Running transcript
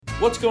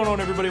What's going on,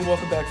 everybody?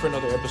 Welcome back for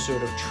another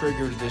episode of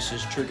Triggered. This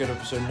is Triggered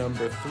episode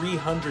number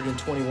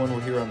 321.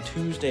 We're here on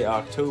Tuesday,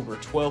 October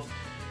 12th,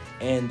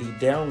 and the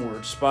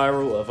downward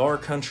spiral of our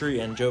country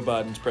and Joe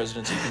Biden's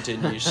presidency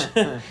continues.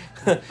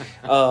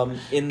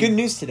 Good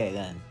news today,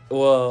 then.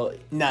 Well,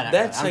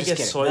 that's I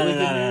guess slightly good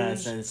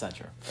news. No, it's not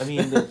true. I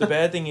mean, the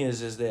bad thing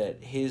is that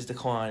his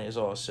decline is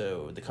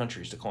also the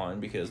country's decline,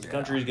 because the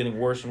country is getting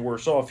worse and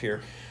worse off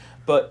here.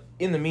 But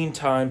in the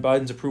meantime,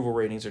 Biden's approval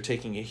ratings are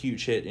taking a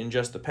huge hit. In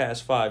just the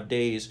past 5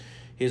 days,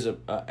 his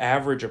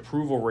average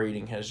approval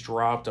rating has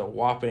dropped a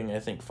whopping, I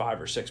think, 5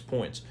 or 6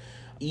 points.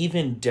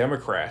 Even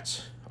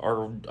Democrats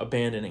are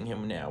abandoning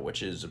him now,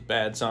 which is a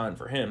bad sign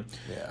for him.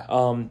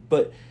 Yeah.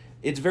 But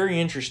it's very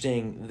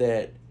interesting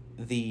that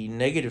the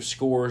negative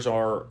scores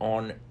are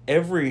on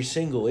every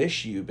single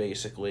issue,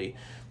 basically.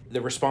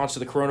 The response to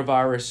the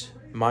coronavirus,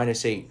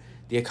 -8.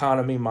 The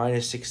economy,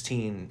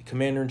 -16.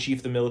 Commander-in-Chief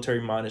of the military,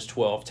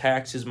 -12.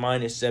 Taxes,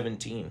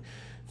 -17.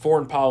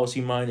 Foreign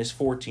policy,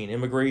 -14.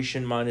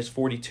 Immigration,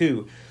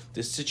 -42.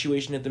 The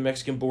situation at the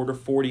Mexican border,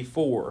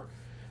 44.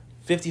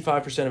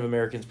 55% of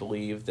Americans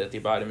believe that the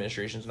Biden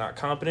administration is not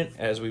competent,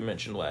 as we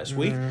mentioned last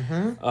week.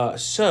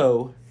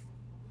 So,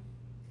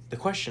 the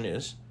question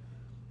is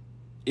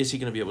he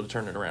going to be able to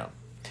turn it around?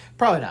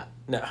 Probably not.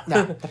 No,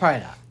 probably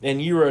not.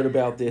 And you wrote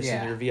about this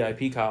in your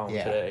VIP column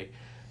today.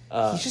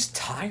 He's just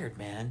tired,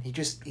 man.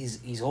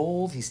 He's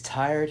old. He's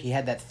tired. He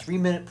had that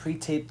 3-minute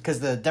pre-tape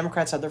because the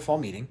Democrats had their fall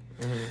meeting,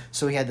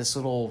 so he had this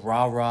little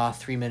rah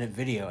 3-minute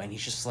video, and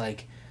he's just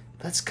like,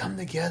 "Let's come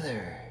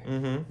together."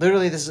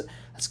 Literally,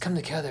 let's come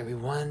together. We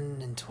won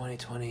in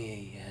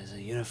 2020 as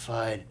a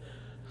unified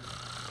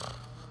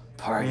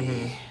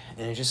party,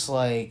 and it's just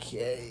like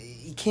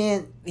he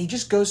can't. He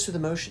just goes through the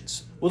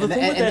motions. Well,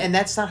 and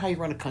that's not how you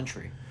run a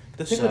country.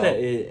 The thing with that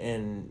is,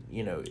 and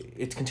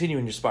it's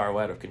continuing to spiral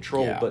out of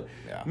control.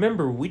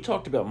 Remember, we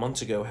talked about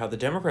months ago how the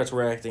Democrats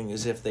were acting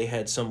as if they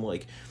had some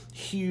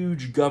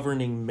huge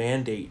governing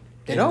mandate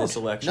this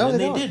election, and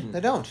they didn't. They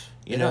don't.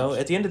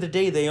 At the end of the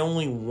day, they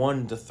only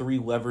won the 3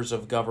 levers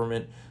of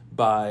government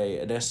by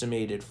an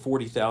estimated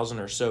 40,000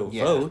 or so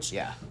votes.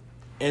 Yeah.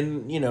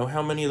 And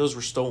how many of those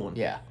were stolen?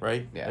 Yeah.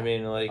 Right. Yeah. I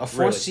mean, a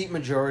 4-seat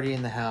majority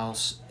in the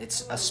House.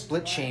 It's a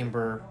split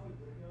chamber.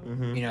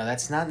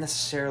 That's not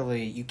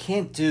necessarily... You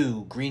can't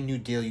do Green New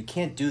Deal. You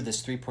can't do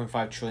this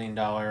 $3.5 trillion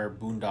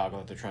boondoggle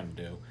that they're trying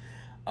to do.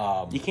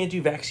 You can't do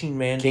vaccine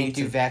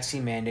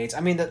mandates.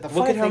 I mean, the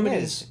funny thing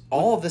is,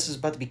 all of this is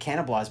about to be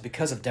cannibalized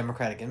because of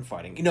Democratic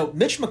infighting.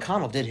 Mitch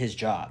McConnell did his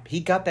job. He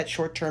got that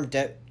short-term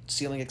debt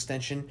ceiling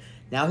extension.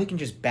 Now he can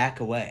just back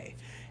away.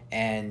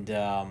 And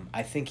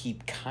I think he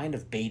kind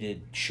of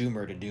baited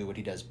Schumer to do what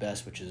he does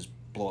best, which is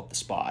blow up the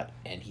spot,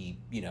 and he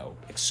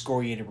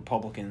excoriated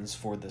Republicans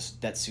for this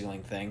debt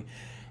ceiling thing,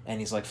 and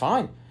he's like,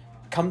 fine,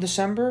 come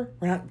December,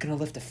 we're not gonna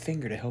lift a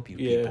finger to help you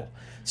people.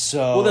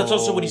 So that's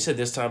also what he said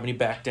this time, and he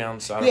backed down.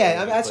 That's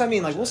what I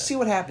mean. We'll see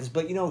what happens,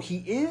 but he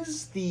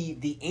is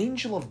the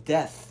angel of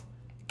death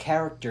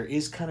character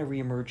is kind of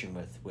reemerging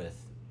with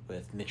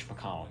Mitch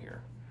McConnell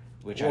here,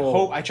 which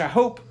I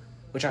hope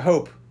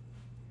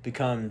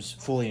becomes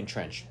fully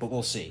entrenched, but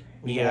we'll see.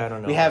 I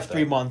don't know. We have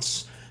 3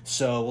 months.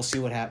 So we'll see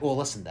what happens. Well,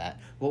 listen to that.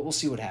 We'll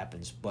see what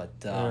happens. But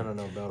I don't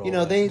know about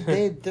all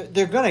that.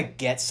 they're gonna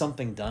get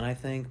something done, I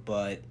think.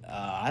 But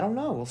I don't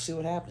know. We'll see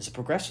what happens. The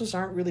progressives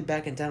aren't really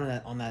backing down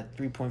on that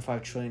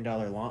 $3.5 trillion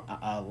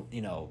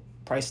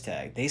price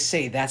tag. They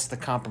say that's the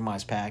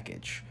compromise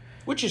package,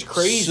 which is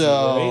crazy.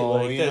 So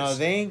right?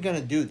 they ain't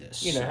gonna do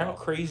this. How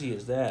crazy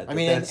is that? I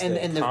mean,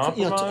 and the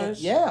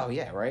compromise.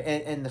 Right.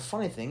 And the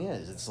funny thing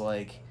is, it's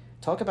like.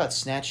 Talk about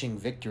snatching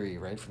victory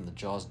right from the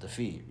jaws of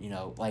defeat.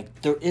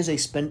 There is a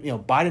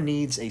Biden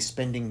needs a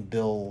spending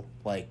bill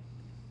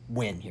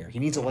win here. He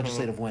needs a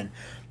legislative win.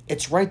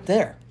 It's right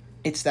there.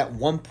 It's that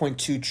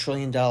 $1.2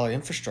 trillion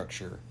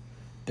infrastructure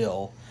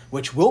bill,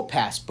 which will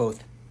pass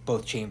both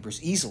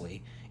chambers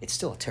easily. It's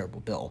still a terrible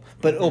bill,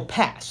 but it'll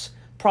pass.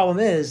 Problem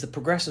is, the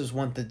progressives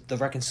want the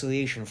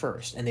reconciliation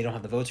first, and they don't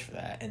have the votes for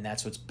that, and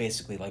that's what's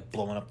basically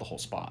blowing up the whole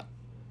spot,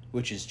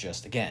 which is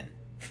just again.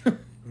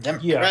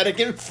 Democratic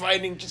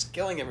infighting, just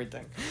killing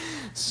everything.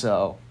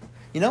 So,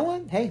 you know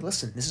what? Hey,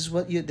 listen, this is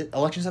what the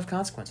elections have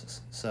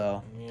consequences.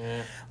 So,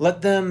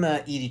 let them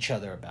eat each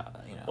other about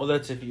it. Well,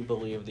 that's if you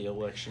believe the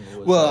election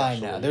was. Well, I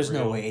know there's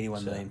no way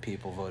 81 million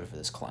people voted for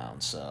this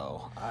clown.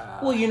 So,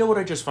 well, you know what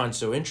I just find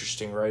so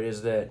interesting, right?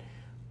 Is that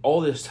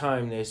all this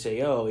time they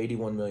say,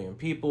 81 million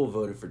people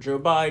voted for Joe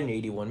Biden,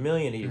 81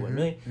 million.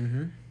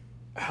 Mm-hmm.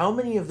 How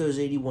many of those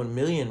 81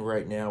 million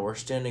right now are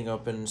standing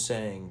up and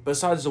saying,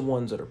 besides the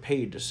ones that are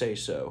paid to say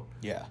so,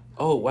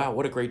 oh, wow,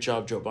 what a great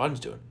job Joe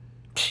Biden's doing?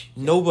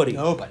 Nobody.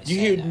 You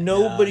hear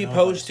nobody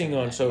posting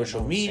on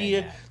social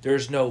media.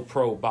 There's no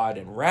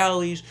pro-Biden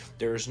rallies.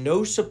 There's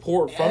no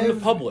support from the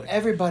public.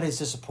 Everybody's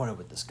disappointed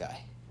with this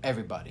guy.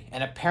 Everybody.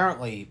 And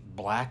apparently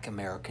black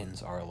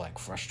Americans are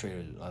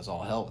frustrated as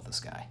all hell with this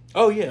guy.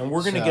 Oh, yeah, and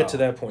we're going to get to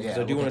that point because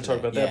I do want to talk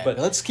about that. But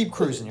let's keep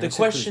cruising. The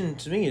question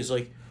to me is,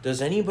 does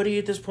anybody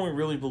at this point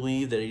really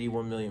believe that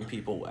 81 million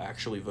people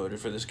actually voted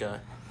for this guy?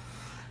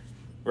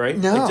 right?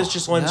 No, Like, this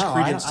just lends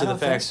credence I to the don't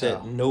think fact so.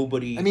 that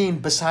nobody... I mean,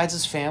 besides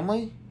his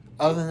family,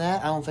 other than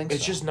that, I don't think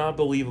it's so. just not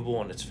believable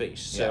on its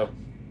face. So,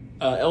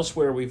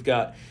 elsewhere, we've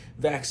got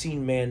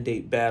vaccine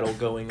mandate battle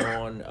going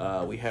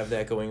on. We have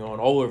that going on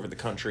all over the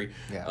country.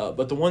 Yeah.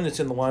 But the one that's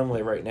in the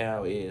limelight right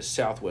now is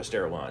Southwest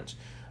Airlines.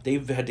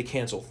 They've had to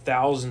cancel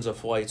thousands of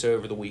flights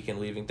over the weekend,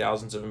 leaving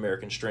thousands of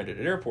Americans stranded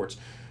at airports.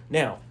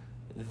 Now,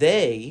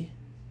 they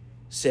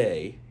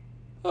say,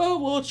 oh,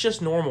 well, it's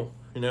just normal,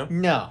 you know?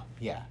 No.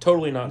 Yeah.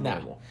 Totally not No.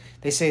 normal.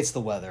 They say it's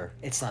the weather.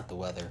 It's not the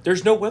weather.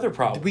 There's no weather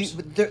problems.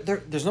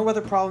 There's no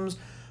weather problems.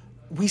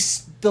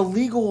 The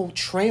legal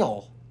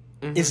trail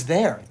is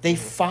there. They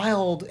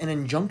filed an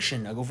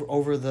injunction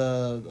over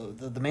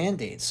the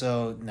mandate.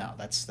 So no,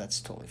 that's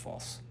totally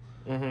false.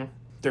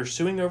 They're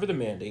suing over the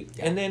mandate,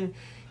 and then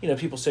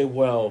people say,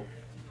 well,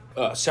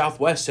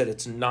 Southwest said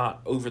it's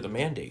not over the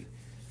mandate.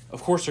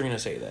 Of course they're going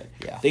to say that.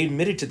 Yeah. They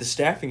admitted to the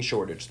staffing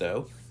shortage,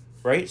 though,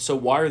 right? So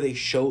why are they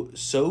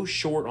so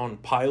short on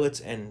pilots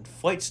and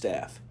flight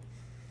staff?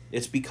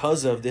 It's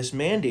because of this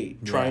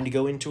mandate trying to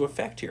go into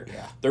effect here.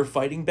 Yeah. They're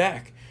fighting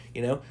back,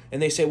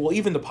 and they say, well,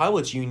 even the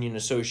Pilots Union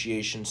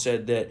Association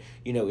said that,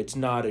 it's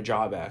not a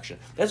job action.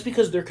 That's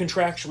because they're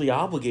contractually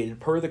obligated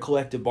per the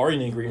collective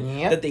bargaining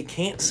agreement that they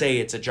can't say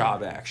it's a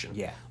job action.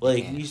 Yeah.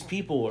 Like, these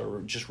people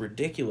are just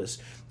ridiculous.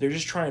 They're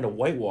just trying to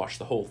whitewash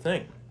the whole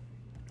thing.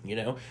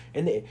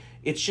 And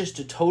it's just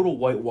a total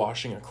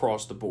whitewashing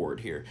across the board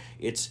here.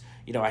 It's,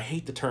 I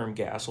hate the term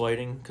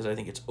gaslighting because I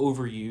think it's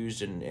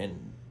overused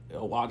and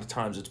a lot of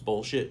times it's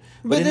bullshit.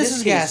 But this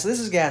is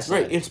gaslighting.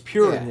 Right, it's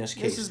pure in this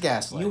case. This is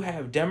gaslighting. You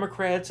have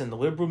Democrats and the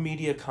liberal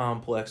media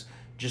complex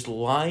just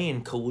lying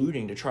and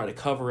colluding to try to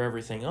cover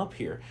everything up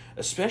here,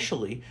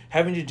 especially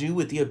having to do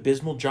with the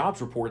abysmal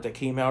jobs report that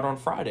came out on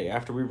Friday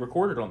after we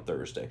recorded on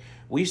Thursday.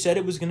 We said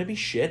it was going to be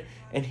shit,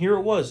 and here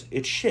it was.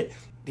 It's shit.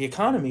 The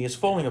economy is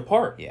falling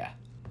apart. Yeah.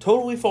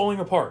 Totally falling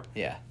apart.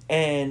 Yeah.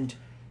 And,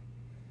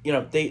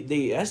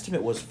 the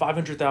estimate was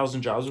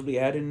 500,000 jobs would be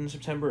added in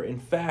September. In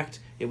fact,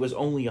 it was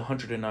only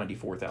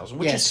 194,000,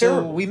 which is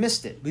terrible. So we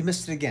missed it. We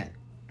missed it again.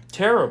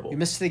 Terrible. We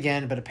missed it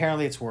again, but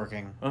apparently it's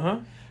working.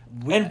 But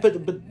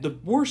the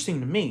worst thing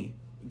to me,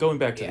 going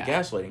back to the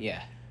gaslighting,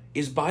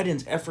 is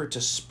Biden's effort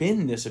to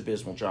spin this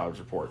abysmal jobs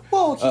report.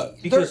 Well,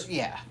 because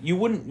you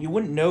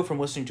wouldn't know from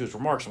listening to his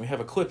remarks, and we have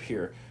a clip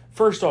here.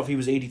 First off, he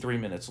was 83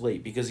 minutes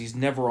late because he's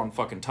never on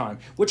fucking time,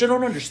 which I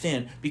don't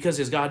understand because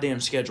his goddamn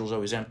schedule's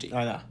always empty.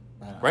 I know.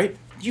 Right?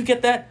 You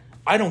get that?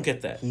 I don't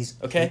get that.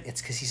 Okay?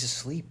 It's because he's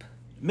asleep.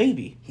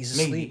 Maybe. He's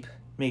asleep.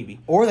 Maybe.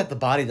 Or that the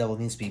body double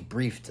needs to be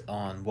briefed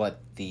on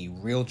what the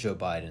real Joe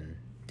Biden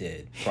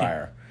did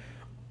prior.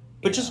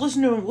 But just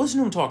listen to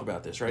him talk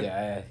about this, right?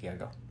 Yeah, you gotta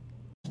go.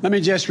 Let me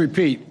just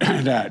repeat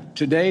that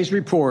today's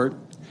report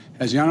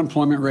has the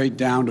unemployment rate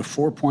down to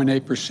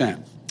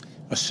 4.8%,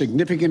 a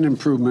significant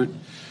improvement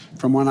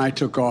from when I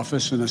took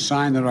office and a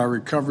sign that our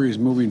recovery is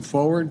moving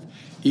forward,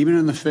 even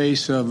in the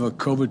face of a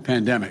COVID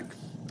pandemic.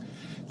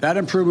 That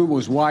improvement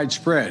was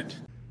widespread.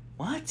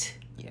 What?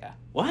 Yeah.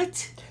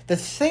 What? The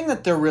thing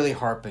that they're really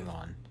harping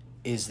on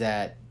is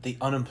that the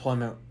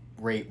unemployment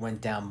rate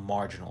went down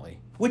marginally.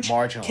 Which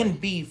can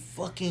be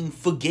fucking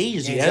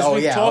fugazi, as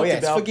we've we've talked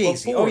it's about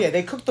fugazi. before. Oh, yeah,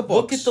 they cooked the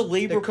books. Look at the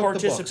labor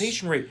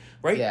participation rate,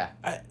 right? Yeah.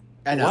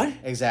 I know. What?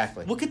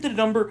 Exactly. Look at the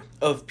number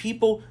of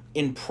people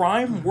in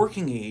prime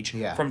working age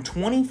from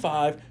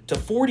 25 to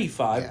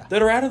 45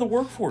 that are out of the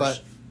workforce.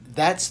 But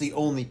that's the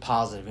only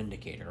positive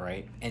indicator,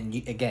 right? And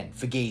again,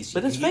 fugazi.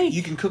 But it's fake.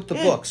 You can cook the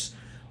books.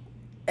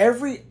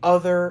 Every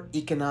other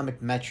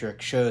economic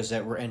metric shows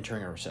that we're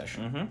entering a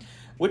recession.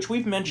 Which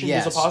we've mentioned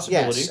is a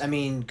possibility. Yes, I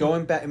mean,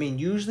 going back,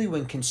 usually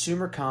when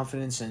consumer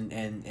confidence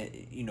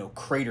and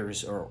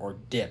craters or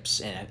dips,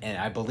 and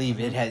I believe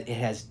it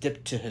has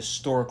dipped to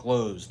historic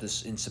lows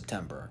this in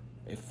September.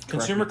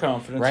 Consumer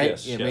confidence,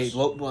 right? yes.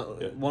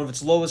 One of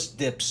its lowest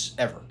dips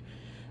ever.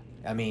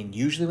 I mean,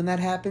 usually when that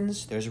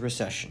happens, there's a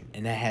recession,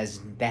 and that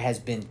has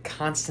been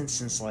constant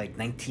since like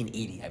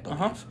 1980, I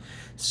believe.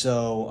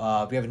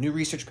 So we have a new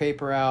research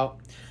paper out.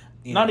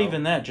 Not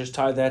even that. Just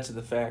tie that to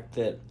the fact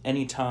that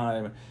any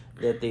time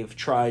that they've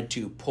tried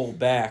to pull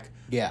back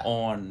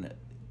on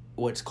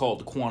what's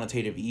called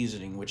quantitative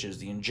easing, which is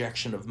the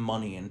injection of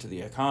money into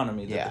the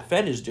economy that the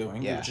Fed is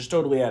doing, which is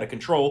totally out of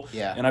control.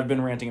 And I've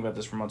been ranting about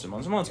this for months and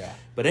months and months.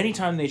 But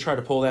anytime they try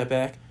to pull that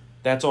back,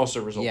 that's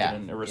also resulted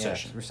in a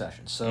recession.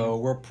 Recession. So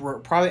we're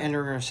probably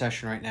entering a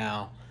recession right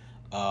now.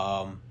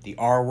 The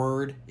R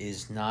word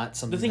is not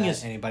something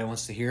anybody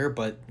wants to hear,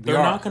 but they're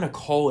not going to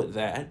call it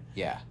that.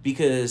 Yeah.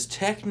 Because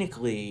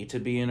technically, to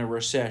be in a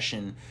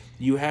recession,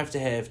 you have to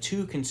have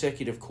 2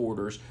 consecutive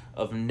quarters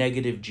of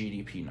negative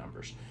GDP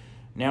numbers.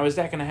 Now, is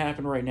that going to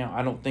happen right now?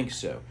 I don't think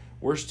so.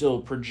 We're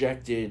still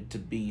projected to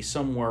be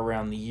somewhere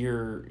around the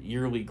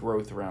yearly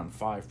growth around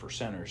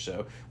 5% or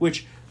so,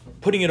 which,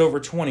 putting it over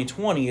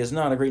 2020 is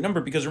not a great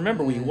number because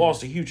remember, we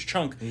lost a huge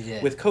chunk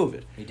with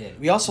COVID. We did.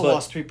 We also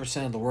lost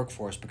 3% of the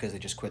workforce because they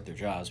just quit their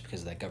jobs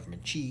because of that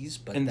government cheese.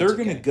 And they're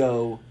going to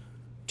go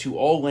to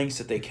all lengths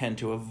that they can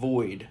to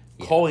avoid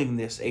calling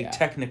this a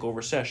technical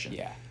recession.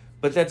 Yeah.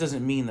 But that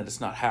doesn't mean that it's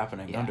not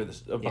happening Yeah. under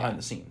the behind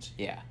the scenes.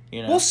 Yeah.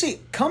 You know? We'll see.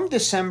 Come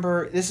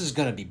December, this is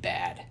going to be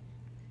bad.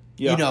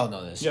 Yeah. You don't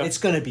know this. Yeah. It's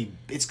going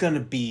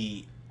to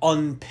be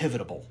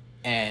unpivotable,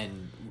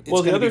 and it's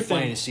Well, the going to be other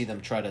funny thing- to see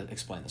them try to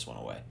explain this one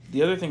away.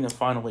 The other thing that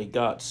finally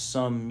got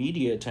some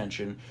media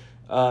attention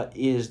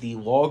is the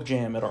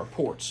logjam at our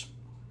ports.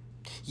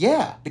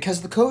 Yeah, because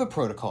of the COVID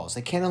protocols,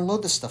 they can't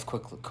unload this stuff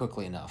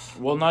quickly enough.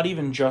 Well, not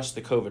even just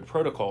the COVID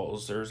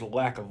protocols. There's a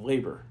lack of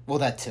labor. Well,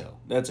 that too.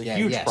 That's a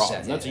huge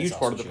problem. That's a huge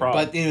part of the true.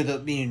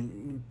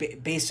 problem.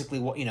 But basically,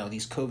 what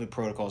these COVID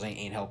protocols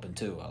ain't helping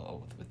too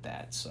with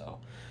that. So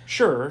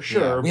Sure.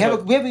 Yeah,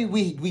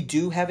 we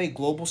do have a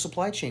global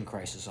supply chain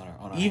crisis on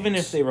our even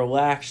hands. if they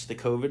relaxed the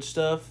COVID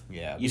stuff,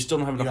 Yeah, you still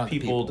don't have you enough don't have the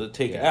people people. to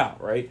take it Yeah.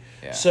 out, right?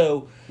 Yeah.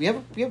 So we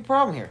have a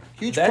problem here.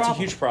 that's a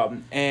huge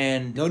problem,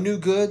 and No new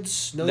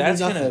goods. No that's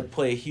new going to nothing.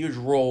 play a huge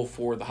role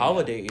for the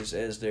holidays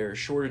as there are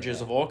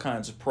shortages of all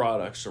kinds of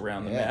products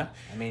around the map.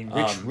 I mean,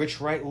 Um, rich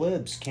right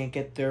libs can't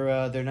get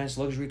their nice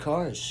luxury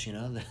cars.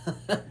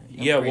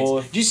 Yeah,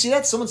 well, did you see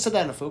that? Someone said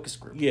that in a focus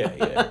group.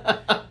 Yeah.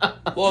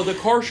 Well, the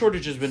car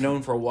shortage has been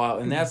known for a while,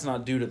 and that's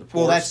not due to the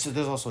ports. Well,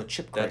 there's also a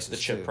chip crisis. That's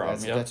the chip too.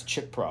 problem, yep. That's a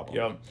chip problem.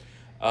 Yeah.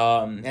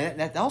 And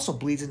that also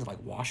bleeds into like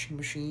washing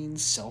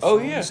machines, cell Oh,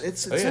 phones. yeah.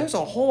 It's Oh, yeah. There's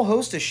a whole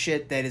host of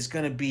shit that is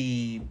going to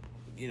be,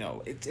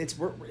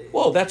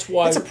 Well, that's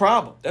why it's a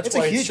problem. That's It's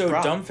why a it's huge so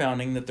problem.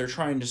 dumbfounding that they're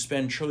trying to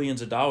spend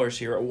trillions of dollars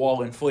here,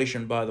 while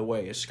inflation, by the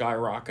way, is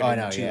skyrocketing I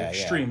know, to yeah,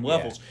 extreme yeah,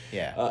 levels.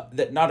 yeah.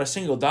 That not a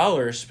single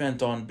dollar is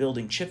spent on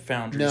building chip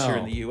foundries here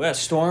in the U.S.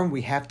 Storm,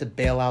 we have to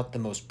bail out the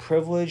most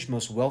privileged,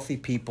 most wealthy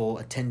people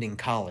attending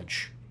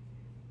college.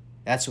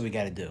 That's what we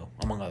got to do,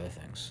 among other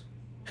things.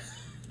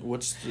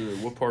 What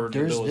part of the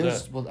bill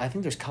is that? Well, I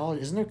think there's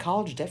college. Isn't there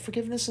college debt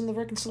forgiveness in the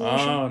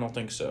reconciliation? I don't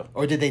think so.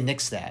 Or did they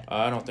nix that?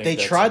 I don't think they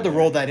that's tried in to there.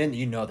 roll that in.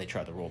 They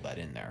tried to roll that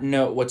in there.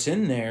 No, what's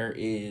in there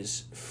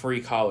is free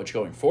college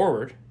going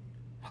forward.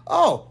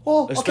 Oh,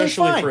 well,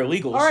 Especially okay, fine. for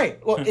illegals. All right.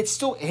 Well, it's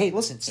still. Hey,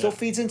 listen. It still Yeah.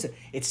 feeds into.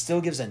 It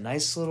still gives a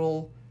nice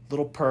little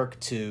perk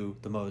to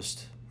the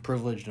most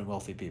privileged and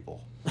wealthy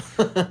people.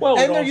 Well,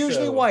 and it they're also-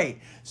 usually white.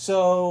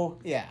 So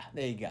yeah,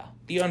 there you go.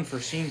 The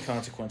unforeseen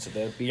consequence of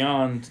that,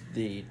 beyond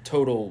the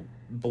total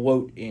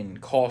bloat in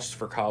cost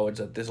for college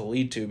that this will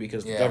lead to,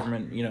 because the Yeah.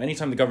 government,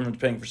 anytime the government's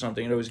paying for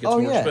something, it always gets Oh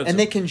more yeah, expensive. and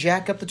they can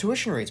jack up the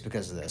tuition rates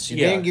because of this.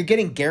 Yeah. You're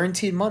getting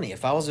guaranteed money.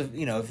 If I was, if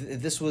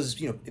this was,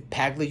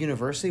 Pagley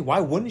University, why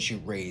wouldn't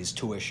you raise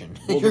tuition?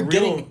 Well, You're the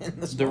getting in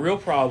this the money. real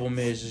problem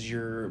is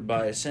you're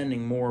by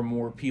sending more and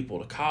more people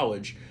to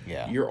college,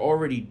 Yeah. you're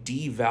already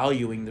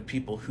devaluing the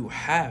people who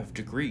have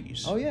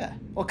degrees. Oh yeah,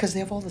 well, because they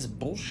have all this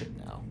bullshit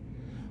now.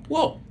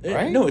 Well,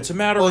 Right? no, it's a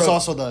matter Well, it's of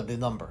also the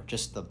number,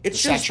 just the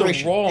It's the just the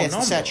saturation. raw Yeah, it's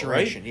number, the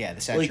saturation. right? Yeah,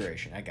 the Like,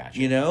 saturation. I got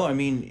you. I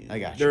mean, I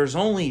got you. there's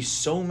only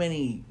so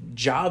many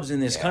jobs in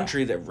this Yeah.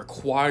 country that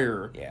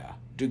require Yeah,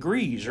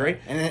 degrees, right?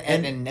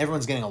 and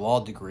everyone's getting a law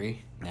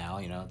degree now.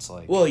 It's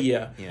like Well,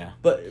 yeah, Yeah.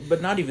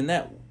 but not even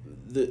that.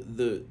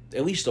 The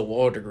at least a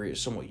law degree is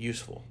somewhat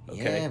useful.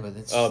 Okay, yeah, but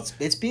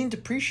it's being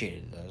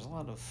depreciated. There's a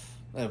lot of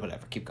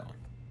whatever. Keep going.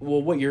 well,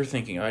 what you're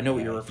thinking, I know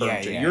what you're referring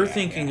Yeah, to. yeah, You're yeah,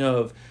 thinking yeah.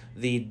 of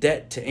the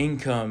debt to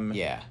income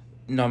Yeah.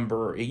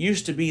 number. It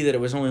used to be that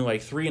it was only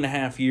like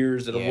 3.5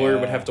 years that a lawyer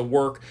would Yeah. have to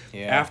work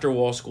Yeah. after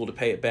law school to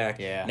pay it back.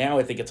 Yeah. Now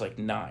I think it's like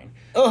 9,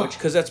 Ugh.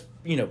 because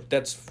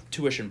that's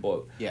tuition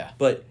bloat. Yeah.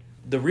 But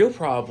the real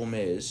problem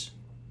is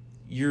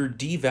you're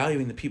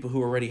devaluing the people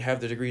who already have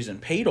the degrees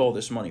and paid all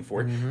this money for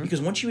it. Mm-hmm.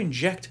 Because once you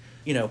inject,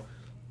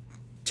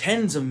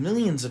 tens of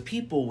millions of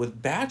people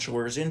with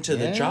bachelors into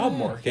the job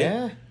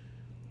market,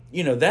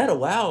 Yeah. that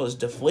allows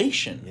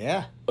deflation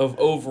Yeah. of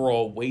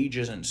overall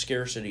wages and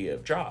scarcity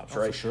of jobs,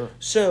 right? for sure.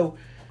 So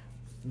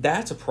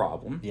that's a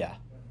problem. Yeah.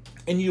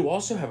 And you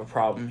also have a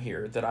problem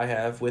here that I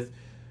have with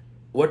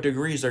what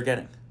degrees they're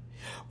getting.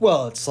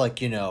 Well, it's like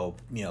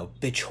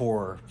bitch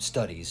whore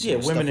studies. Yeah,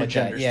 stuff women and like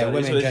gender that. Yeah, studies.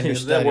 women and gender That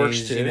studies.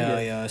 works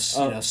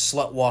too,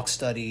 Slut walk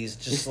studies.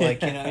 Just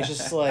like it's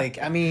just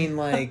like I mean,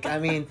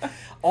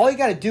 all you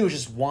got to do is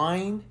just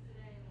whine,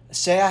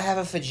 say I have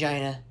a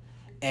vagina,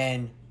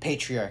 and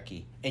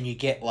patriarchy, and you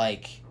get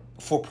like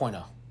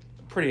 4.0.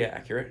 Pretty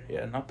accurate.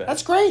 Yeah, not bad.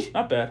 That's great.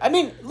 Not bad. I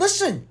mean,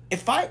 listen,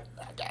 if I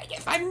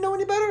didn't know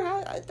any better,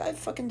 I'd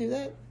fucking do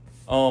that.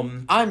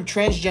 I'm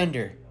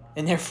transgender,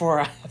 and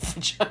therefore I have a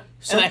vagina.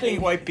 And I hate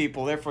Something- white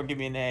people, therefore give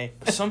me an A.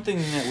 Something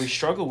that we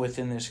struggle with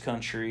in this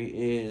country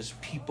is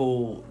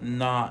people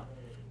not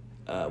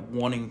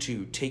wanting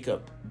to take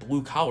up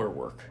blue collar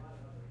work.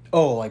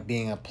 Oh, like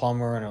being a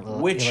plumber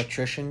and Which,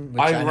 electrician?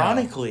 Which I know.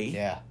 Ironically,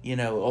 Yeah.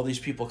 all these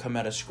people come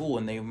out of school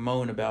and they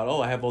moan about,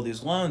 I have all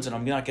these loans and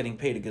I'm not getting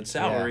paid a good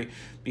salary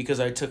because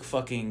I took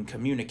fucking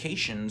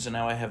communications and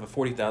now I have a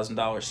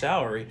 $40,000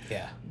 salary.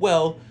 Yeah.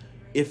 Well,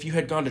 if you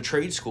had gone to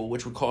trade school,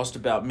 which would cost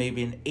about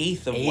maybe an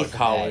eighth of what of that,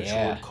 college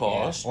yeah, would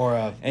cost,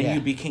 yeah. and you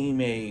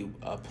became a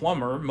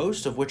plumber,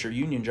 most of which are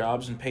union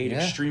jobs and paid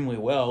Yeah. extremely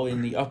well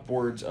in the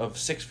upwards of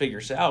 6-figure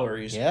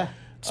salaries, Yeah.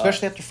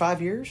 Especially after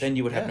 5 years. then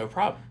you would have no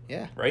problem.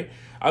 Yeah. Right?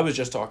 I was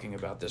just talking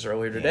about this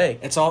earlier today.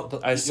 It's all.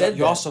 I said you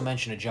that- also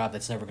mentioned a job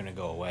that's never going to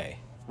go away.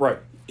 Right.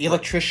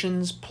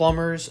 Electricians,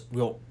 plumbers,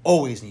 we'll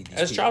always need these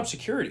as people. job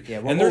security. Yeah,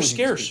 we'll and they're always need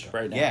these scarce people.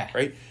 right now, Yeah.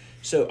 right?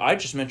 So I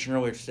just mentioned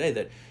earlier today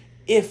that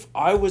if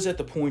I was at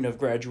the point of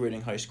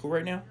graduating high school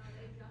right now,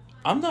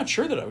 I'm not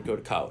sure that I would go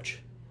to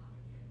college.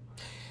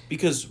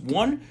 Because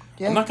one,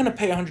 I'm not going to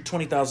pay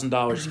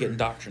 $120,000 to get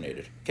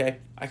indoctrinated, okay?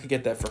 I could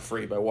get that for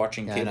free by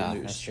watching cable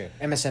news. That's true.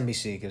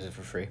 MSNBC gives it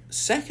for free.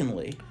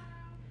 Secondly,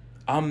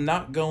 I'm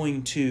not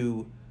going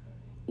to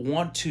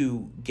want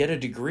to get a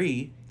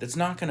degree that's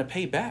not going to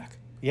pay back,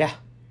 Yeah.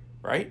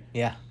 right?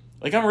 Yeah.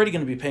 Like, I'm already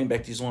going to be paying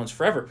back these loans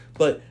forever,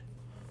 but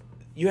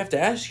you have to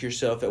ask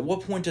yourself, at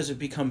what point does it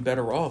become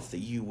better off that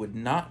you would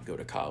not go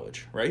to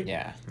college, right?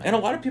 Yeah. And a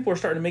lot of people are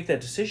starting to make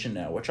that decision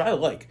now, which I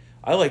like.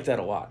 I like that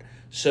a lot.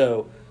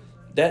 So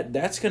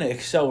that's going to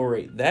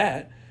accelerate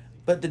that.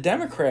 But the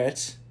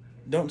Democrats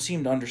don't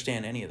seem to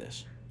understand any of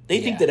this.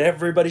 They think that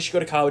everybody should go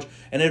to college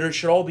and it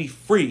should all be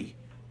free,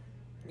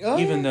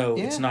 even though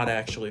it's not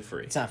actually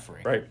free. It's not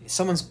free. Right.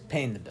 Someone's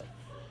paying the bill.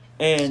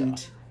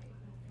 And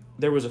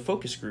there was a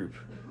focus group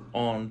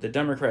on the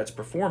Democrats'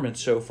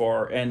 performance so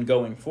far and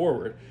going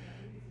forward.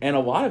 And a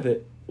lot of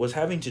it was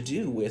having to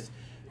do with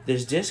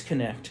this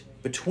disconnect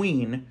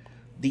between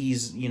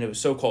these,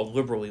 so-called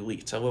liberal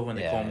elites. I love when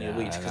they call them the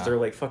elites because they're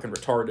like fucking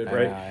retarded,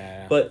 right?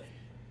 Yeah. But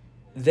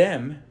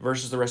them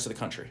versus the rest of the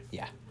country.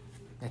 Yeah.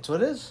 That's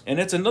what it is. And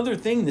it's another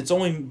thing that's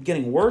only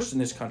getting worse in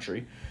this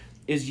country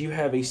is you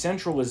have a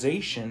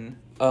centralization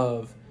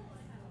of,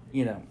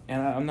 and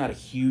I'm not a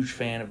huge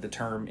fan of the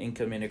term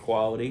income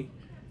inequality,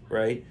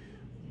 right?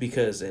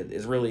 Because it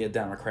is really a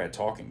Democrat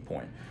talking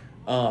point.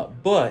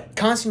 But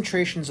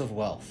Concentrations of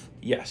wealth.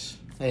 yes.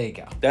 There you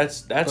go.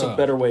 That's a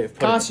better way of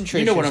putting it.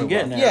 Concentrations You know what I'm of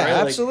getting wealth. at, Yeah,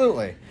 right?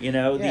 absolutely.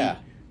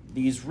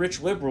 These rich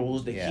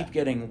liberals, they keep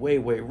getting way,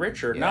 way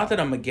richer. Yeah. Not that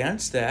I'm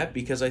against that,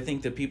 because I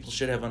think that people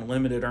should have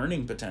unlimited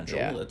earning potential.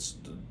 Yeah.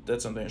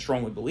 That's something I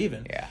strongly believe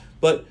in. Yeah.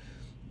 But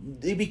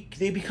they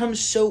become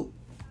so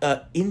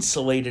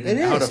insulated and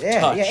out of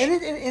touch. Yeah,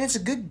 and it's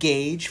a good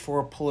gauge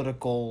for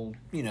political,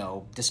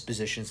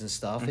 dispositions and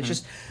stuff. It's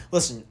just,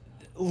 listen,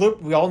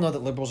 we all know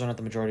that liberals are not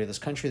the majority of this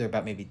country. They're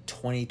about maybe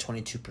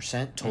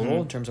 22%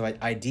 total in terms of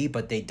ID,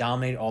 but they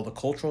dominate all the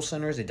cultural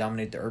centers. They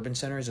dominate the urban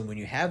centers. And when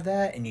you have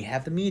that and you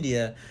have the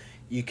media,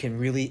 you can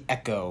really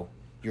echo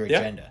your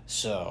agenda.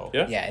 So,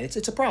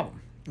 it's a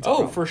problem. It's a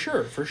problem. For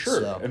sure.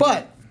 So,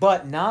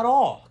 but not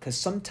all, because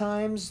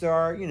sometimes there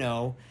are,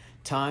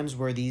 times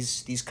where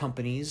these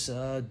companies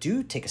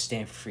do take a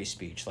stand for free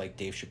speech, like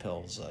Dave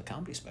Chappelle's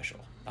comedy special.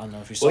 I don't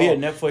know if you saw.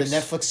 Netflix. The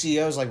Netflix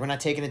CEO is like, we're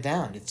not taking it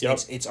down. It's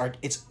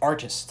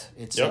artist.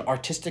 It's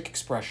artistic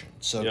expression.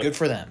 So good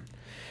for them,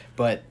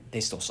 but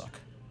they still suck.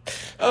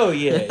 Oh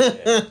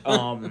yeah.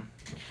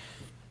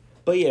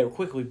 But yeah,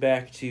 quickly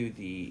back to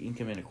the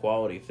income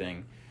inequality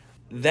thing.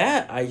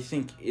 That, I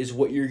think, is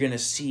what you're gonna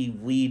see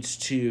leads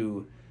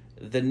to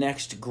the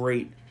next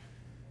great,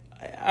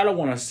 I don't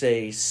want to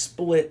say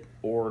split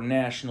or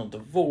national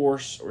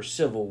divorce or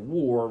civil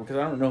war, because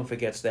I don't know if it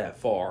gets that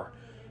far.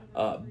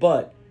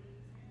 But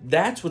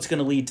that's what's going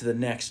to lead to the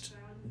next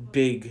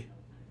big,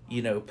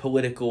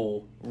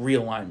 political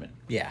realignment.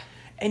 Yeah.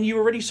 And you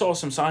already saw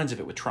some signs of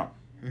it with Trump.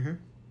 Mm-hmm.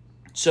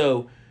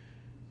 So,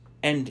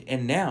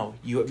 and now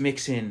you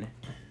mix in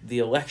the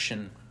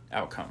election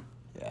outcome.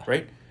 Yeah.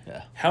 Right?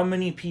 Yeah. How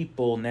many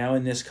people now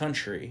in this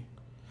country,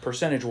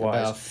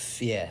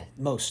 percentage-wise...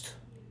 most.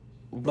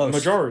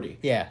 Majority.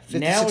 Yeah, 56%.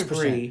 Now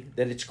agree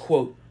that it's,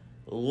 quote,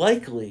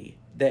 likely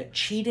that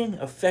cheating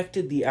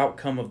affected the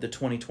outcome of the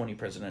 2020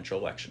 presidential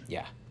election.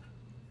 Yeah.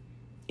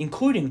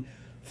 Including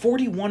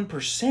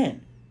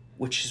 41%,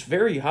 which is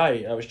very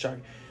high. I was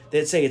shocked.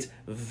 That say it's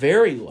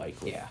very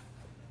likely. Yeah.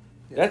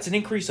 That's an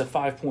increase of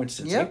 5 points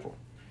since April.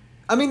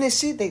 I mean, they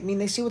see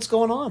what's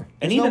going on.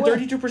 And even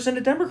 32%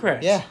 of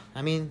Democrats. Yeah.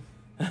 I mean,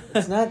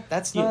 that's not.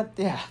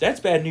 That's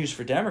bad news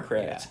for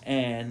Democrats. Yeah.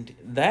 And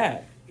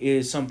that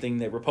is something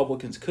that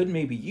Republicans could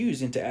maybe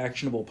use into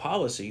actionable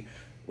policy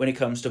when it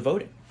comes to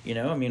voting.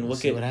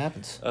 Look at what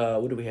happens.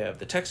 What do we have?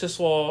 The Texas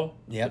law,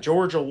 the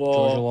Georgia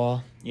law. Georgia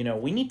law.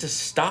 We need to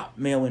stop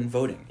mail-in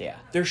voting. Yeah.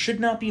 There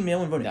should not be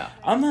mail-in voting. No.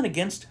 I'm not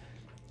against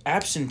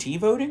absentee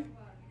voting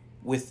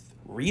with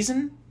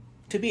reason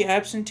to be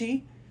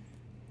absentee,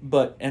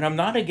 and I'm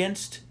not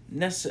against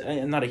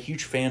I'm not a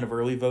huge fan of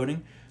early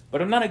voting, but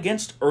I'm not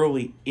against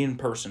early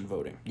in-person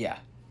voting. Yeah.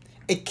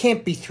 It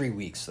can't be 3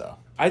 weeks, though.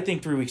 I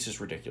think 3 weeks is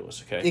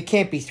ridiculous, okay? It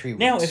can't be 3 weeks.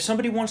 Now, if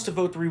somebody wants to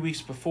vote 3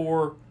 weeks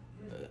before,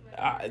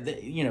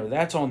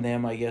 that's on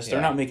them, I guess. They're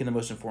not making the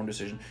most informed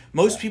decision.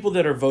 Most people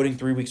that are voting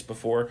 3 weeks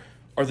before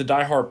are the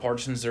diehard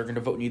partisans that are going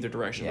to vote in either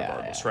direction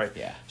regardless, right?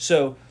 Yeah.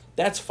 So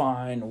that's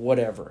fine,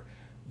 whatever.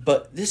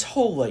 But this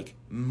whole,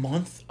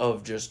 month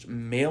of just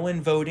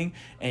mail-in voting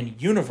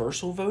and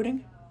universal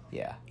voting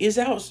is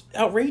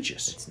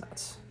outrageous. It's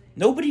nuts.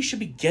 Nobody should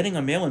be getting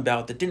a mail-in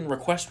ballot that didn't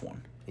request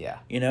one. Yeah.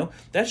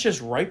 That's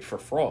just ripe for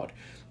fraud.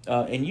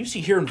 And you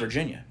see here in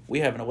Virginia, we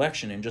have an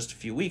election in just a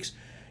few weeks.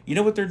 You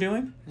know what they're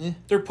doing? Yeah.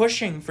 They're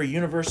pushing for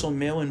universal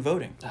mail-in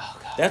voting. Oh,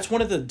 God. That's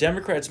one of the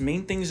Democrats'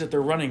 main things that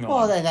they're running on.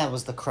 Well, that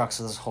was the crux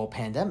of this whole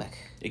pandemic.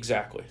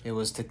 Exactly. It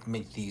was to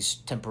make these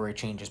temporary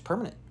changes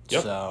permanent.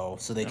 Yep.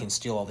 So they can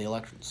steal all the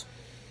elections.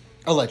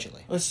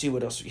 Allegedly. Let's see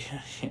what else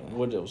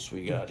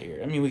we got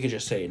here. I mean, we could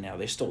just say it now.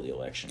 They stole the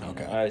election.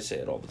 Okay. I say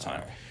it all the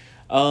time.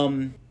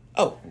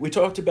 Right. We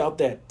talked about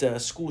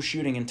that school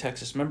shooting in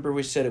Texas. Remember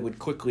we said it would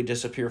quickly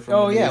disappear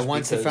from the news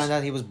once they found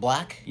out he was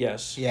black?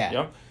 Yes. Yeah.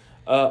 Yep.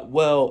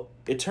 Well,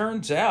 it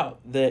turns out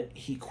that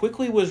he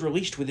quickly was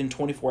released within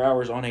 24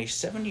 hours on a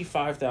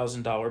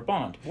 $75,000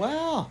 bond.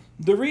 Wow.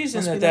 The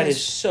reason that nice.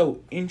 is so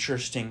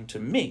interesting to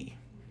me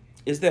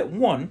is that,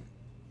 one,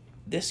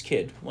 this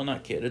kid, well,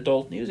 not kid,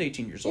 adult, he was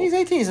 18 years old. He's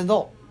 18, he's an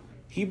adult.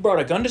 He brought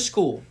a gun to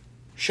school,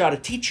 shot a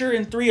teacher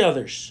and 3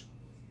 others.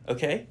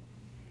 Okay?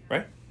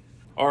 Right?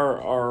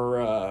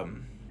 Our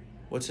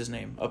what's his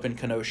name? Up in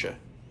Kenosha.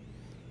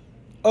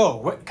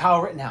 Oh,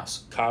 Kyle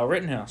Rittenhouse. Kyle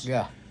Rittenhouse.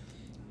 Yeah.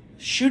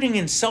 Shooting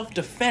in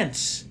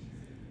self-defense.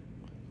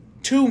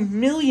 $2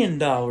 million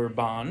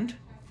bond.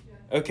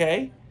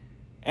 Okay?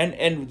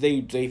 And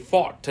they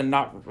fought to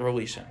not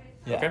release him.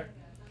 Yeah. Okay?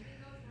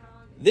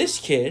 This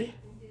kid,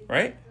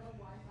 right?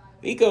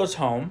 He goes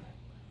home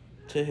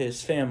to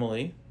his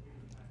family.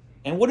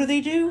 And what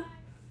do?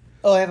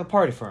 Oh, I have a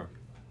party for him.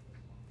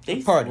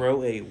 They Party.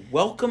 throw a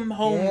welcome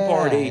home Yeah,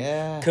 party,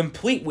 yeah.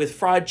 complete with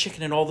fried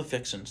chicken and all the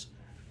fixins.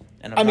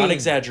 And I'm not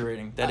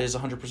exaggerating. That is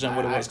 100%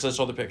 what it was, because I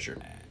saw the picture.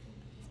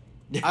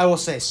 I will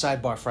say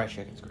sidebar fried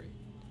chicken's great.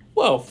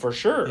 Well, for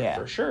sure. Yeah.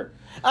 For sure.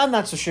 I'm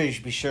not so sure you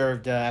should be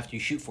served after you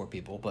shoot 4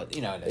 people, but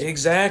it is.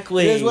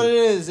 Exactly. It is what it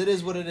is. It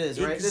is what it is,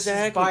 right?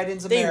 Exactly. This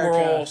is Biden's They America.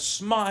 were all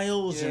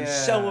smiles and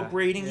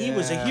celebrating. He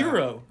was a Yeah.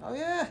 hero. Oh,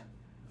 yeah.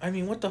 I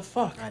mean, what the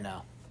fuck? I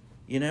know.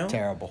 You know?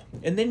 Terrible.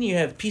 And then you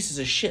have pieces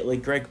of shit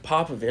like Greg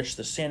Popovich,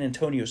 the San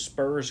Antonio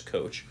Spurs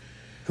coach.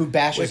 Who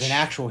bashes Which- an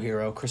actual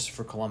hero,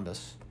 Christopher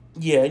Columbus.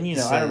 Yeah, and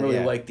I don't really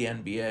yeah. like the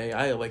NBA.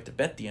 I like to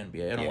bet the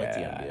NBA. I don't like the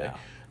Yeah, NBA.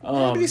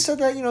 But he said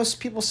that,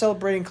 people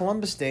celebrating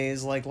Columbus Day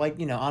is like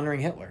honoring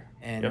Hitler.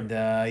 And,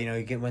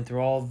 he went through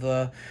all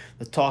the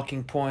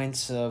talking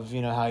points of,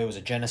 how he was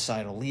a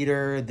genocidal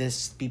leader,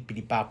 this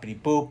beepity boppity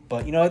boop.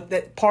 But,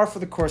 that par for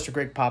the course for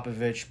Greg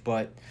Popovich.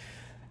 But,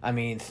 I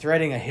mean,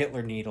 threading a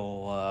Hitler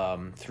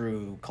needle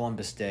through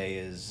Columbus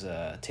Day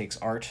takes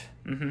art.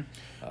 Mm-hmm.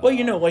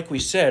 Well, like we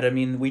said, I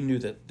mean, we knew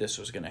that this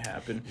was going to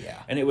happen.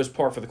 Yeah. And it was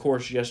par for the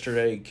course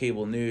yesterday.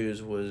 Cable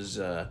news was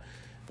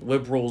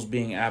liberals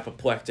being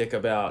apoplectic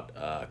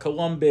about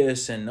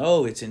Columbus and,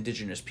 it's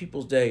Indigenous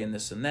Peoples Day and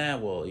this and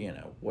that. Well,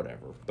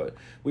 whatever. But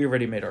we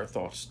already made our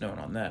thoughts known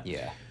on that.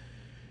 Yeah.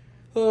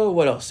 Oh,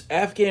 what else?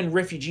 Afghan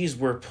refugees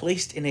were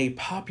placed in a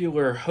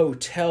popular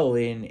hotel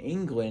in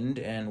England,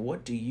 and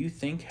what do you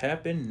think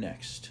happened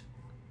next?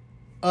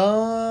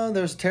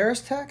 There's a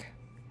terrorist attack?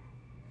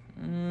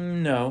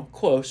 No,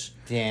 close.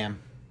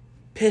 Damn.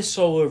 Piss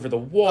all over the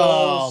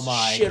walls, Oh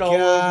my shit all over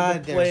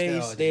God, the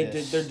there's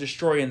place. They're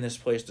destroying this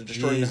place. They're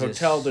destroying the Jesus.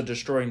 hotel. They're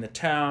destroying the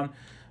town.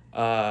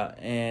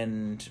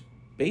 And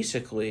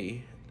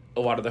basically, a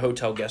lot of the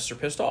hotel guests are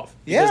pissed off.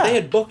 Because Yeah. they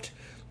had booked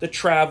the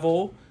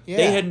travel. Yeah.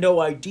 They had no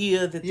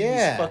idea that these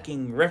Yeah.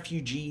 fucking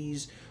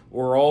refugees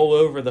were all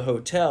over the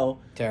hotel.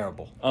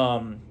 Terrible.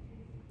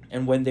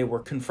 And when they were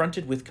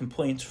confronted with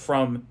complaints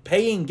from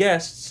paying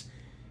guests,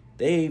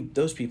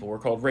 those people were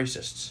called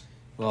racists.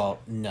 Well,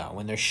 no.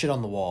 When there's shit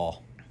on the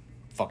wall,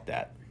 fuck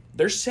that.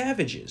 They're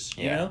savages,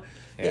 you Yeah. know?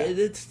 Yeah.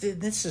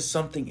 This is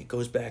something, it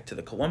goes back to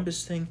the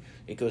Columbus thing.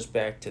 It goes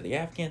back to the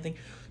Afghan thing.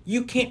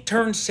 You can't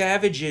turn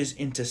savages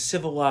into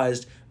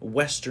civilized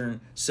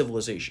Western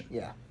civilization.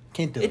 Yeah.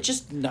 Can't do it. It's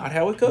just not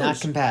how it goes.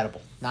 Not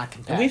compatible. Not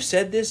compatible. And we've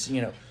said this,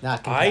 Not I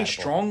compatible.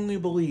 strongly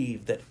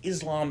believe that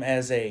Islam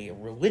as a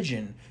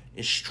religion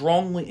is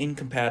strongly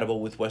incompatible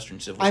with Western I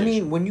civilization.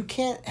 mean, when you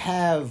can't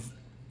have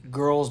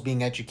girls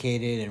being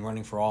educated and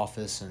running for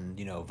office and,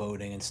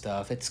 voting and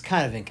stuff, it's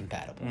kind of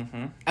incompatible.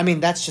 Mm-hmm. I mean,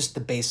 that's just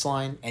the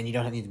baseline, and you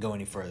don't need to go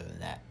any further than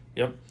that.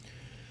 Yep.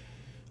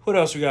 What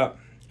else we got?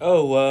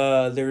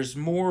 There's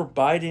more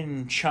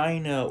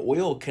Biden-China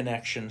oil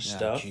connection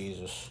stuff. Oh,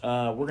 Jesus.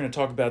 We're going to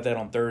talk about that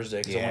on Thursday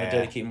because I want Yeah. to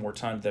dedicate more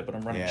time to that, but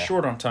I'm running Yeah.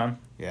 short on time.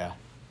 Yeah.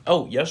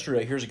 Oh,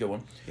 yesterday, here's a good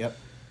one. Yep.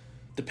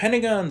 The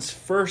Pentagon's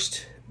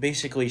first,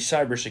 basically,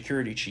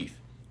 cybersecurity chief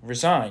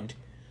resigned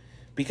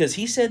because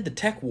he said the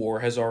tech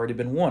war has already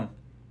been won,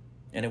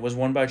 and it was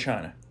won by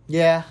China.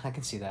 Yeah, I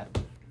can see that.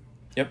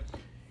 Yep.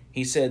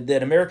 He said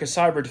that America's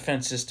cyber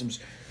defense systems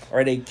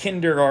are at a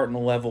kindergarten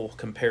level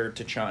compared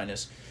to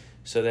China's.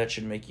 So that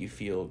should make you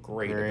feel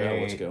great about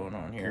what's going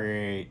on here.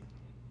 Great.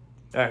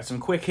 All right, some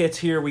quick hits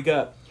here. We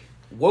got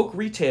woke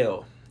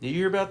retail. Did you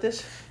hear about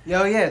this?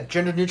 Oh, yeah.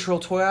 Gender-neutral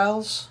toy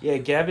aisles. Yeah,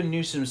 Gavin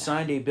Newsom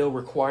signed a bill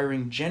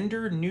requiring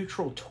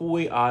gender-neutral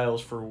toy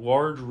aisles for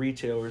large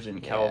retailers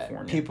in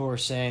California. People were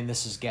saying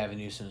this is Gavin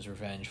Newsom's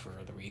revenge for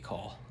the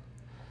recall.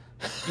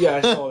 Yeah,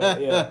 I saw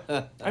that,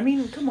 yeah. I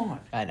mean, come on.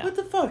 I know. What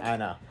the fuck? I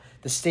know.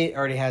 The state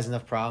already has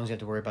enough problems. You have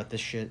to worry about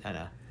this shit. I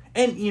know.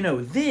 And,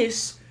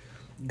 this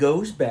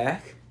goes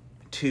back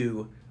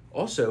to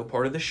Also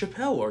part of the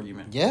Chappelle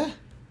argument. Yeah.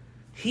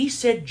 He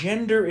said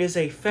gender is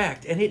a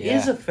fact, and it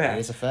is a fact. It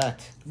is a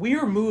fact. We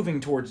are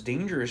moving towards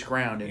dangerous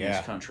ground in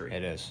this country.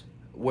 It is.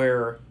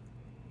 Where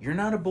you're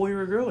not a boy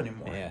or a girl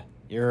anymore. Yeah.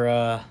 You're,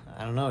 I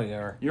don't know,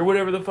 You're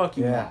whatever the fuck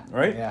you want,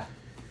 right? Yeah.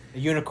 A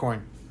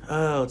unicorn.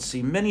 Let's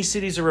see. Many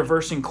cities are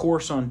reversing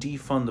course on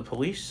defund the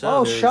police.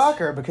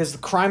 Shocker, because the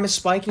crime is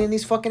spiking in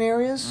these fucking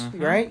areas,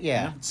 right?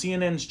 Yeah.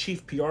 CNN's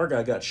chief PR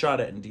guy got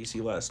shot at in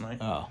D.C. last night.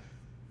 Oh.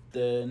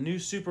 The new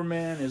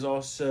Superman is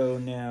also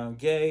now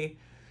gay.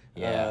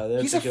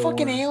 Yeah. He's a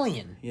fucking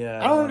alien.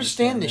 Yeah. I don't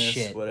understand this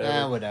shit.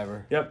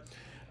 Whatever. Yep.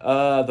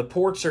 The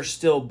ports are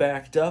still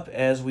backed up,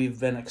 as we've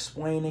been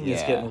explaining. Yeah.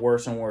 It's getting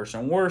worse and worse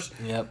and worse.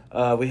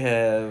 Yep. We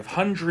have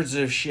hundreds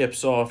of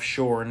ships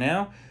offshore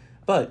now.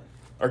 But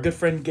our good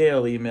friend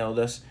Gail emailed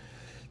us.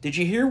 Did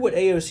you hear what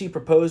AOC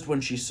proposed when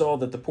she saw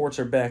that the ports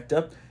are backed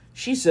up?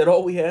 She said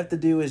all we have to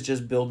do is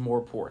just build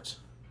more ports.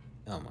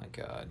 Oh, my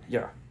God.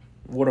 Yeah.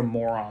 What a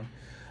moron.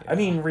 Yeah. I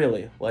mean,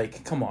 really.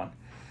 Like, come on.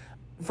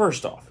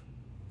 First off.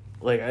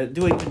 Like, I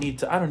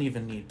don't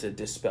even need to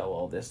dispel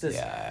all this.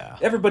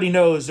 Everybody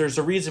knows there's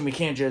a reason we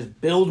can't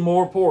just build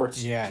more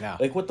ports. Yeah, I know.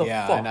 Like, what the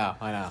fuck?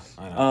 I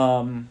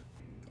know.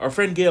 Our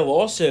friend Gail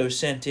also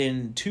sent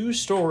in 2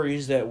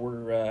 stories that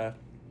were,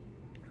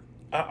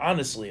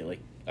 honestly, like,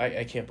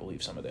 I can't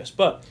believe some of this.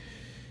 But,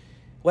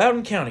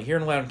 Loudoun County, here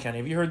in Loudoun County,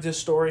 have you heard this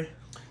story?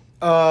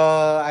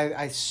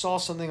 I saw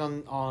something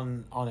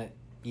on it.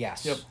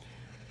 Yes. Yep.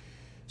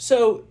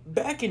 So,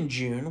 back in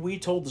June, we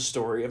told the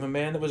story of a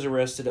man that was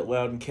arrested at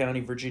Loudoun County,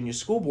 Virginia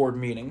school board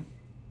meeting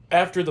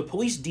after the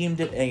police deemed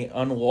it an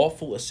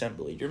unlawful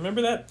assembly. Do you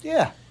remember that?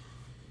 Yeah.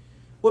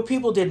 What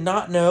people did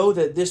not know,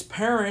 that this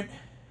parent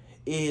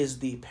is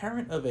the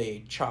parent of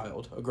a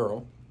child, a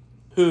girl,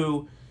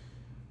 who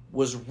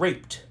was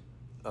raped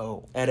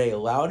at a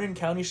Loudoun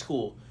County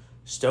school,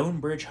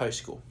 Stonebridge High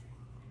School.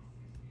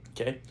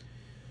 Okay?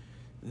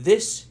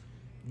 This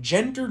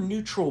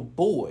gender-neutral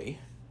boy,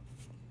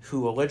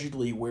 who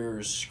allegedly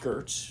wears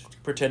skirts,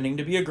 pretending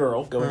to be a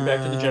girl, going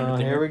back to the gender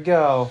thing. Here we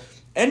go.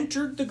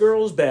 Entered the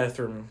girl's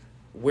bathroom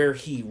where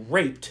he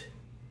raped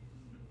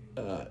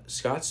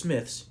Scott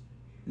Smith's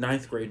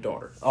 9th grade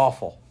daughter.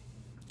 Awful.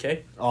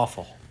 Okay?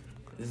 Awful.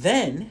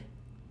 Then,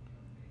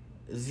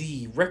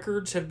 the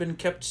records have been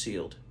kept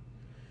sealed.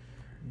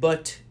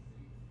 But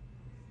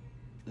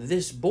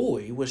this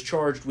boy was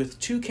charged with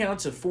 2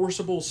 counts of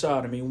forcible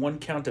sodomy, 1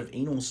 count of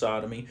anal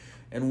sodomy,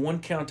 and 1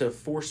 count of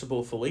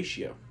forcible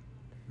fellatio.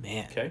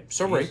 Man. Okay,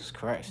 so Jesus rape.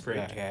 Christ. Rape.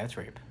 Yeah, that's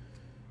rape.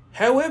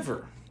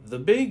 However, the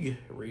big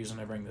reason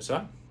I bring this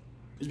up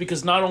is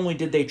because not only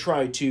did they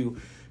try to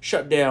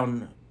shut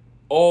down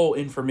all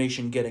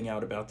information getting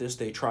out about this,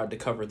 they tried to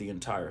cover the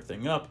entire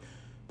thing up,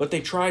 but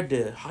they tried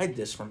to hide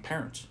this from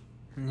parents.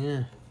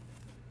 Yeah.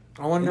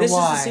 I wonder and this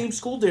why. This is the same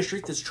school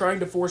district that's trying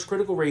to force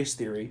critical race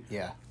theory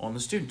on the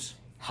students.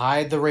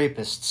 Hide the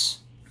rapists.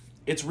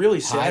 It's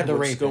really sad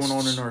what's going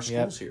on in our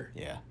schools here.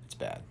 Yeah, it's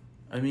bad.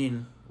 I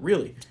mean,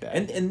 really.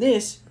 And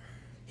this,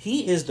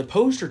 he is the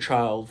poster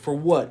child for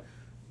what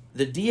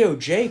the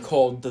DOJ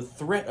called the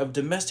threat of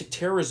domestic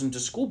terrorism to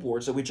school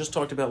boards that we just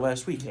talked about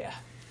last week. Yeah.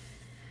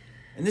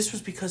 And this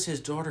was because his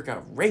daughter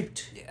got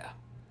raped. Yeah.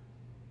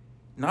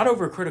 Not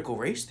over critical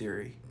race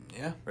theory.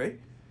 Yeah. Right?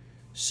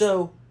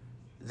 So,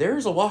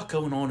 there's a lot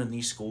going on in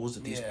these schools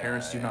that these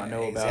parents do not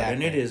know about.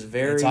 And it is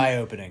very... It's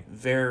eye-opening.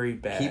 Very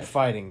bad. Keep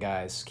fighting,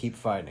 guys. Keep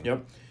fighting.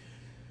 Yep.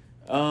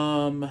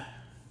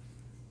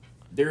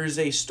 There is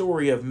a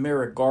story of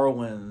Merrick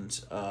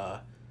Garland's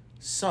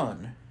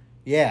son.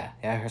 Yeah,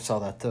 I saw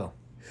that too.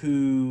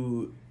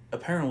 Who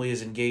apparently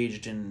is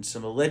engaged in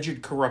some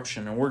alleged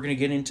corruption, and we're going to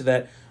get into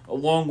that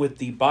along with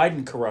the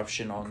Biden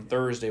corruption on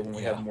Thursday when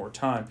we have more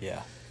time.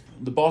 Yeah.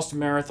 The Boston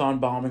Marathon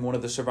bombing, one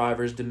of the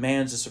survivors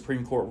demands the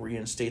Supreme Court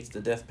reinstates the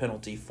death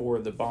penalty for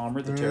the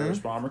bomber, the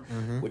terrorist bomber,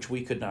 which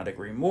we could not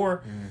agree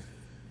more.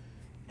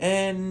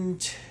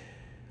 And...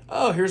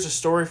 oh, here's a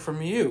story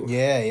from you.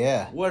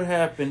 Yeah. What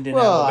happened in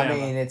Alabama? I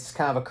mean, it's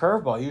kind of a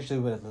curveball. Usually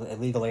with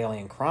illegal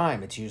alien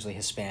crime, it's usually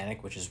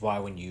Hispanic, which is why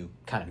when you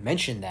kind of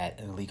mention that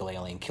an illegal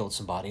alien killed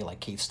somebody like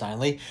Keith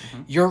Steinle,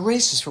 you're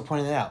racist for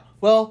pointing that out.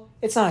 Well,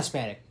 it's not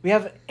Hispanic. We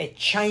have a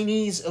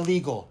Chinese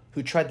illegal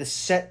who tried to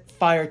set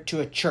fire to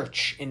a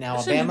church in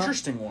Alabama. That's an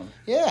interesting one.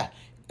 Yeah.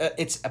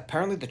 It's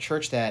apparently the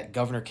church that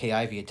Governor Kay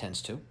Ivey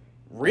attends to.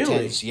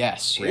 Really?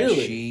 Yes.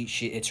 Really?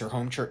 She it's her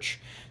home church.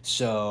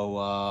 So,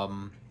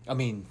 I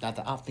mean, I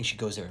don't think she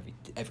goes there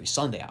every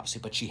Sunday,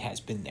 obviously, but she has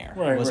been there.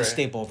 Right, it was a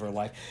staple of her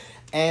life.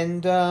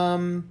 And,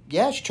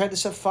 she tried to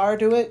set fire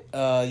to it,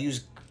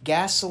 used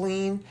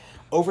gasoline,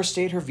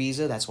 overstayed her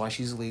visa. That's why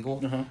she's illegal.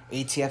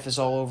 ATF is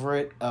all over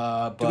it.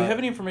 But do we have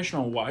any information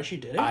on why she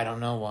did it? I don't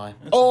know why.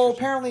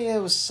 Apparently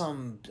it was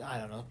some, I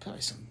don't know,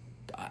 probably some...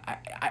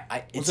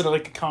 was it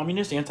like a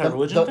communist,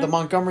 anti-religion thing? The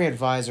Montgomery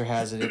Advisor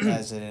has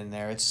it in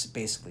there. It's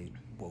basically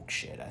woke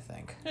shit, I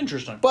think.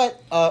 Interesting.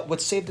 But what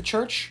saved the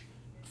church?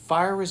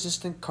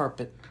 Fire-resistant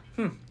carpet.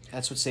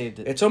 That's what saved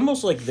it. It's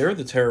almost like they're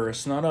the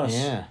terrorists, not us.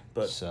 Yeah.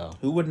 But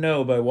who would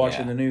know by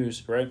watching the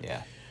news, right?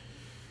 Yeah.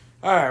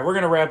 All right, we're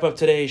going to wrap up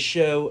today's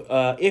show.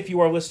 If you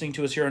are listening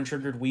to us here on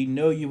Triggered, we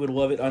know you would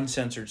love it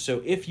uncensored.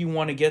 So if you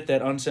want to get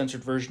that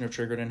uncensored version of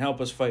Triggered and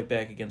help us fight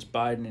back against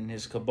Biden and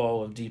his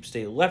cabal of deep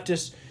state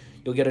leftists,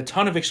 you'll get a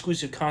ton of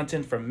exclusive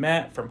content from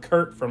Matt, from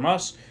Kurt, from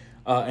us,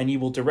 and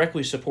you will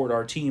directly support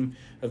our team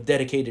of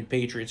dedicated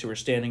patriots who are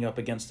standing up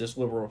against this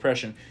liberal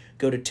oppression.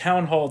 Go to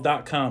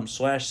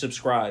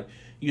townhall.com/subscribe.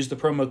 Use the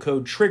promo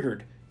code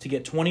TRIGGERED to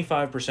get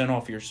 25%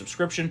 off your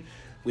subscription.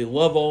 We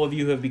love all of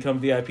you who have become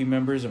VIP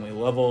members, and we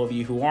love all of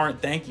you who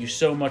aren't. Thank you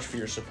so much for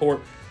your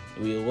support.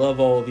 We love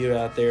all of you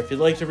out there. If you'd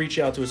like to reach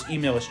out to us,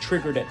 email us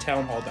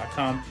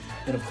triggered@townhall.com.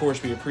 And, of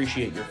course, we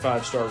appreciate your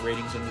 5-star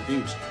ratings and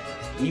reviews.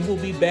 We will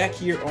be back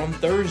here on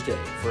Thursday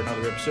for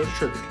another episode of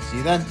Triggered. See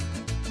you then.